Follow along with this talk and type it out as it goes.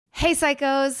Hey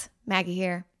psychos, Maggie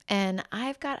here, and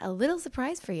I've got a little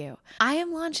surprise for you. I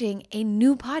am launching a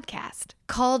new podcast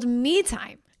called Me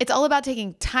Time. It's all about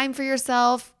taking time for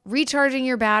yourself, recharging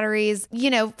your batteries,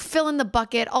 fill in the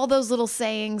bucket, all those little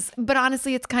sayings. But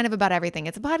honestly, it's kind of about everything.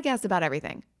 It's a podcast about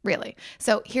everything, really.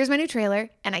 So here's my new trailer,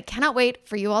 and I cannot wait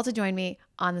for you all to join me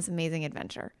on this amazing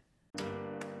adventure.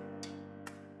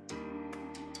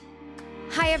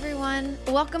 Hi, everyone.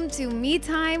 Welcome to Me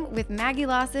Time with Maggie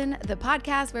Lawson, the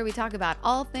podcast where we talk about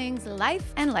all things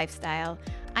life and lifestyle.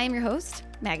 I am your host,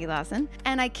 Maggie Lawson,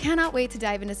 and I cannot wait to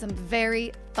dive into some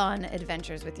very fun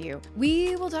adventures with you.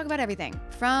 We will talk about everything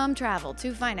from travel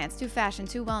to finance to fashion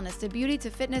to wellness to beauty to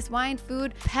fitness, wine,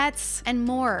 food, pets, and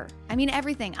more. I mean,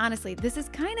 everything. Honestly, this is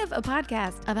kind of a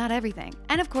podcast about everything.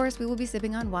 And of course, we will be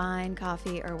sipping on wine,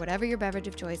 coffee, or whatever your beverage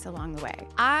of choice along the way.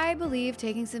 I believe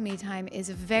taking some me time is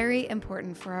very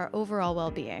important for our overall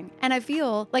well-being. And I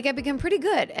feel like I've become pretty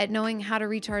good at knowing how to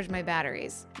recharge my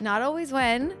batteries. Not always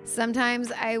when. Sometimes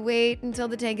I wait until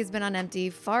the tank has been on empty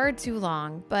far too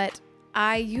long, but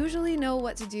I usually know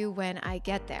what to do when I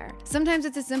get there. Sometimes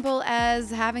it's as simple as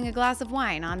having a glass of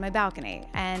wine on my balcony,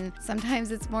 and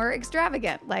sometimes it's more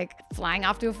extravagant, like flying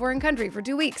off to a foreign country for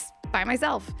 2 weeks by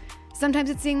myself. Sometimes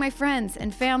it's seeing my friends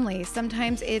and family.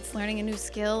 Sometimes it's learning a new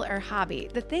skill or hobby.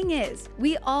 The thing is,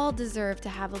 we all deserve to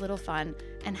have a little fun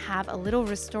and have a little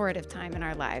restorative time in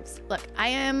our lives. Look, I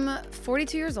am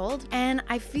 42 years old, and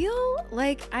I feel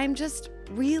like I'm just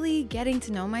really getting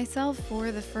to know myself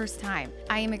for the first time.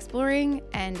 I am exploring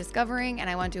and discovering, and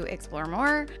I want to explore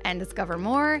more and discover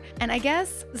more. And I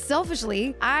guess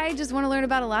selfishly, I just want to learn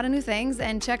about a lot of new things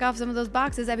and check off some of those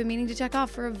boxes I've been meaning to check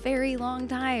off for a very long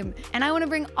time. And I want to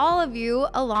bring all of you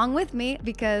along with me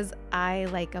because I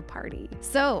like a party.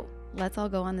 So let's all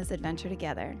go on this adventure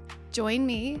together. Join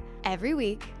me every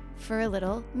week for a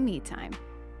little me time.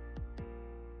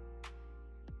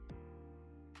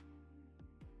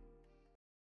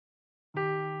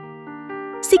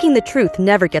 Seeking the truth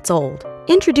never gets old.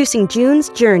 Introducing June's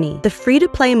Journey, the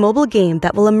free-to-play mobile game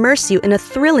that will immerse you in a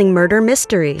thrilling murder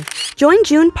mystery. Join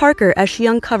June Parker as she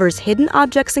uncovers hidden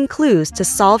objects and clues to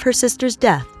solve her sister's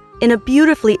death in a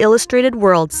beautifully illustrated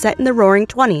world set in the Roaring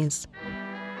 '20s.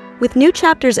 With new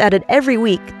chapters added every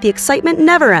week, the excitement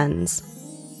never ends.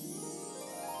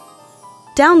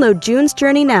 Download June's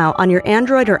Journey now on your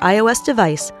Android or iOS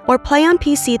device, or play on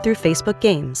PC through Facebook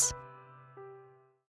Games.